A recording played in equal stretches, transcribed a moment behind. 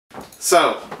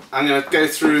So, I'm going to go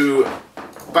through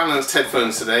balanced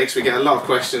headphones today because we get a lot of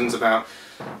questions about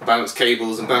balanced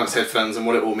cables and balanced headphones and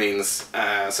what it all means.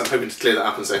 So I'm hoping to clear that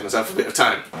up and save myself a bit of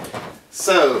time.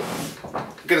 So,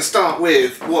 I'm going to start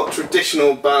with what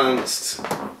traditional balanced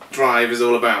drive is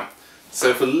all about.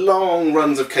 So for long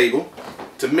runs of cable,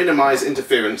 to minimise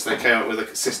interference, they came up with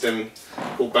a system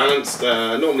called balanced.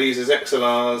 Normally uses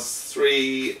XLRs,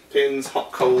 3 pins,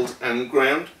 hot, cold and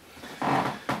ground.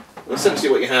 Essentially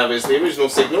what you have is the original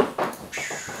signal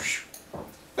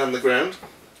and the ground,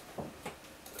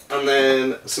 and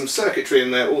then some circuitry in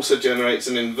there also generates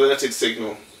an inverted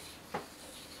signal.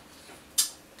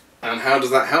 And how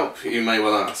does that help, you may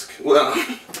well ask? Well,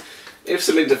 if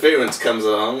some interference comes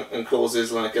along and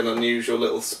causes like an unusual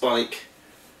little spike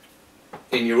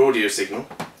in your audio signal,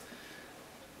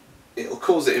 it'll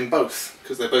cause it in both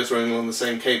because they're both running along the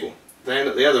same cable. Then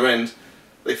at the other end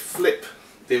they flip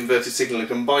the inverted signal and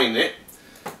combine it,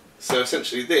 so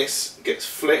essentially this gets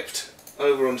flipped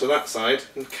over onto that side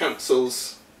and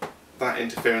cancels that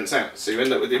interference out, so you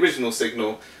end up with the original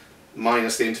signal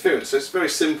minus the interference. So it's a very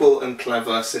simple and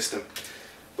clever system.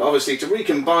 But obviously to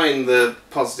recombine the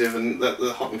positive and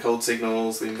the hot and cold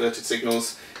signals, the inverted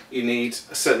signals, you need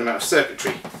a certain amount of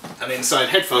circuitry, and inside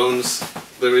headphones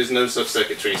there is no such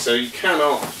circuitry, so you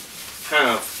cannot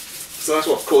have, so that's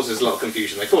what causes a lot of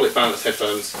confusion. They call it balanced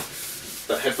headphones,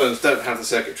 but headphones don't have the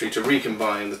circuitry to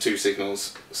recombine the two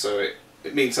signals, so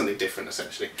it means something different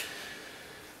essentially.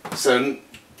 So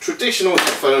traditional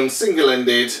headphones,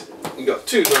 single-ended, you've got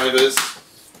two drivers,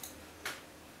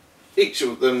 each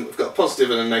of them have got a positive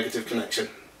and a negative connection.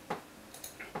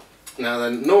 Now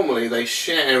then, normally they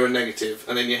share a negative,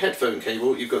 and in your headphone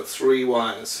cable you've got 3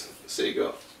 wires. So you've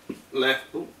got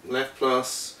left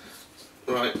plus,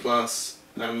 right plus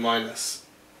and minus.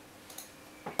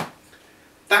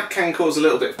 That can cause a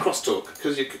little bit of crosstalk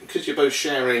because you're both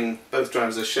sharing, both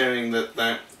drivers are sharing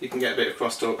that you can get a bit of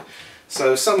crosstalk.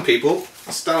 So some people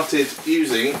started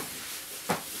using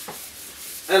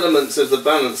elements of the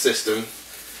balance system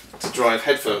to drive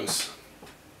headphones,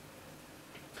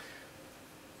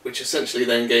 which essentially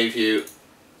then gave you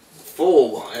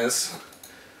 4 wires,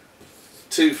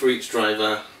 2 for each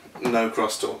driver, no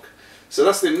crosstalk. So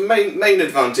that's the main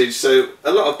advantage. So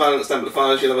a lot of balanced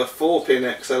amplifiers, you'll have a 4-pin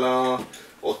XLR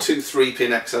or 2 3-pin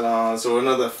XLRs or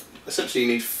another. Essentially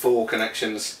you need 4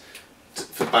 connections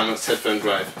for balanced headphone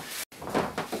drive.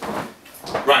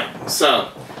 Right, so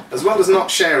as well as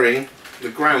not sharing the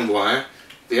ground wire,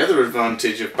 the other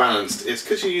advantage of balanced is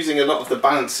because you're using a lot of the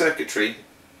balanced circuitry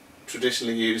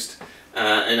traditionally used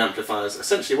in amplifiers.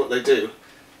 Essentially what they do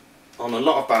on a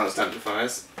lot of balanced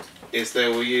amplifiers is they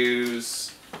will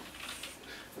use,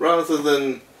 rather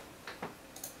than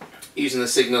using the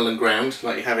signal and ground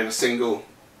like you have in a single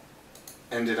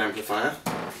ended amplifier,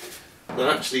 they'll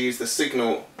actually use the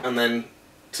signal, and then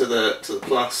to the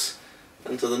plus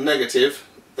and to the negative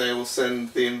they will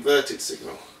send the inverted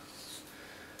signal.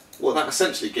 What that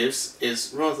essentially gives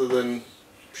is, rather than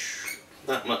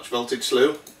that much voltage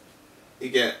slew, you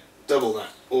get double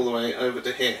that all the way over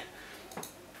to here.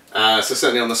 So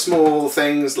certainly on the small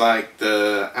things like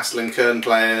the Astle & Kern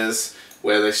players,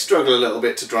 where they struggle a little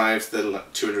bit to drive the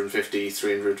 250,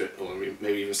 300 or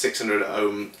maybe even 600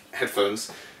 ohm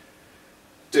headphones,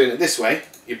 doing it this way,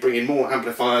 you're bringing more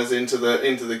amplifiers into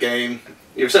the game.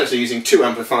 You're essentially using 2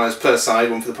 amplifiers per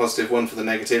side, one for the positive, one for the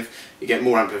negative. You get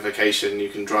more amplification, you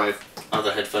can drive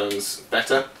other headphones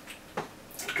better,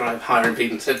 drive higher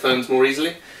impedance headphones more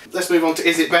easily. Let's move on to,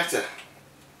 is it better?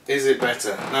 Is it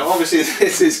better? Now obviously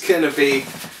this is going to be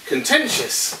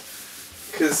contentious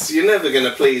because you're never going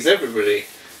to please everybody,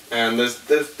 and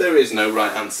there is no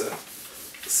right answer.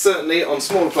 Certainly on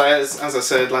smaller players, as I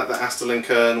said, like the Astle &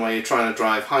 Kern, where you're trying to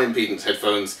drive high impedance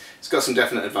headphones, it's got some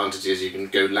definite advantages. You can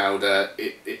go louder,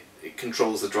 it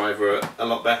controls the driver a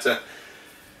lot better.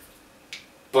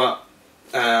 But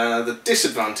the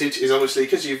disadvantage is obviously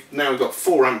because you've now got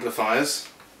 4 amplifiers,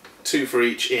 2 for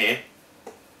each ear,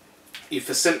 you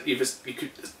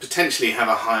could potentially have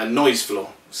a higher noise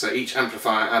floor. So each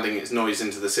amplifier adding its noise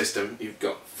into the system, you've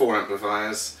got 4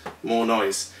 amplifiers, more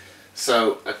noise.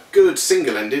 So a good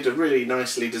single-ended, a really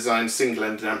nicely designed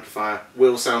single-ended amplifier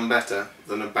will sound better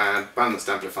than a bad balanced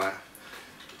amplifier.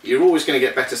 You're always going to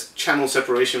get better channel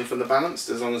separation from the balanced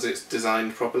as long as it's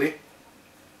designed properly.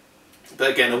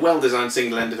 But again, a well-designed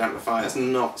single-ended amplifier is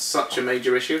not such a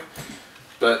major issue.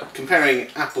 But comparing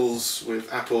apples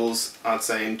with apples, I'd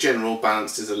say in general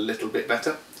balanced is a little bit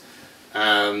better.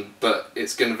 But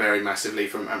it's going to vary massively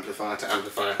from amplifier to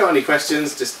amplifier. If you've got any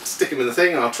questions, just stick them in the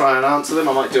thing and I'll try and answer them.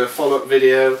 I might do a follow-up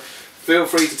video. Feel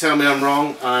free to tell me I'm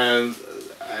wrong.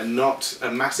 am not a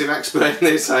massive expert in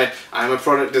this. I am a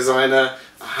product designer.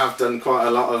 I have done quite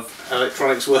a lot of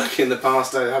electronics work in the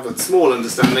past. I have a small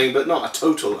understanding, but not a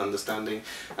total understanding.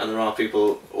 And there are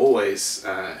people always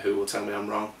who will tell me I'm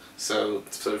wrong. So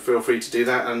feel free to do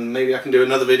that, and maybe I can do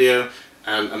another video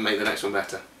and make the next one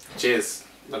better. Cheers.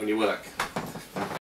 Loving your work.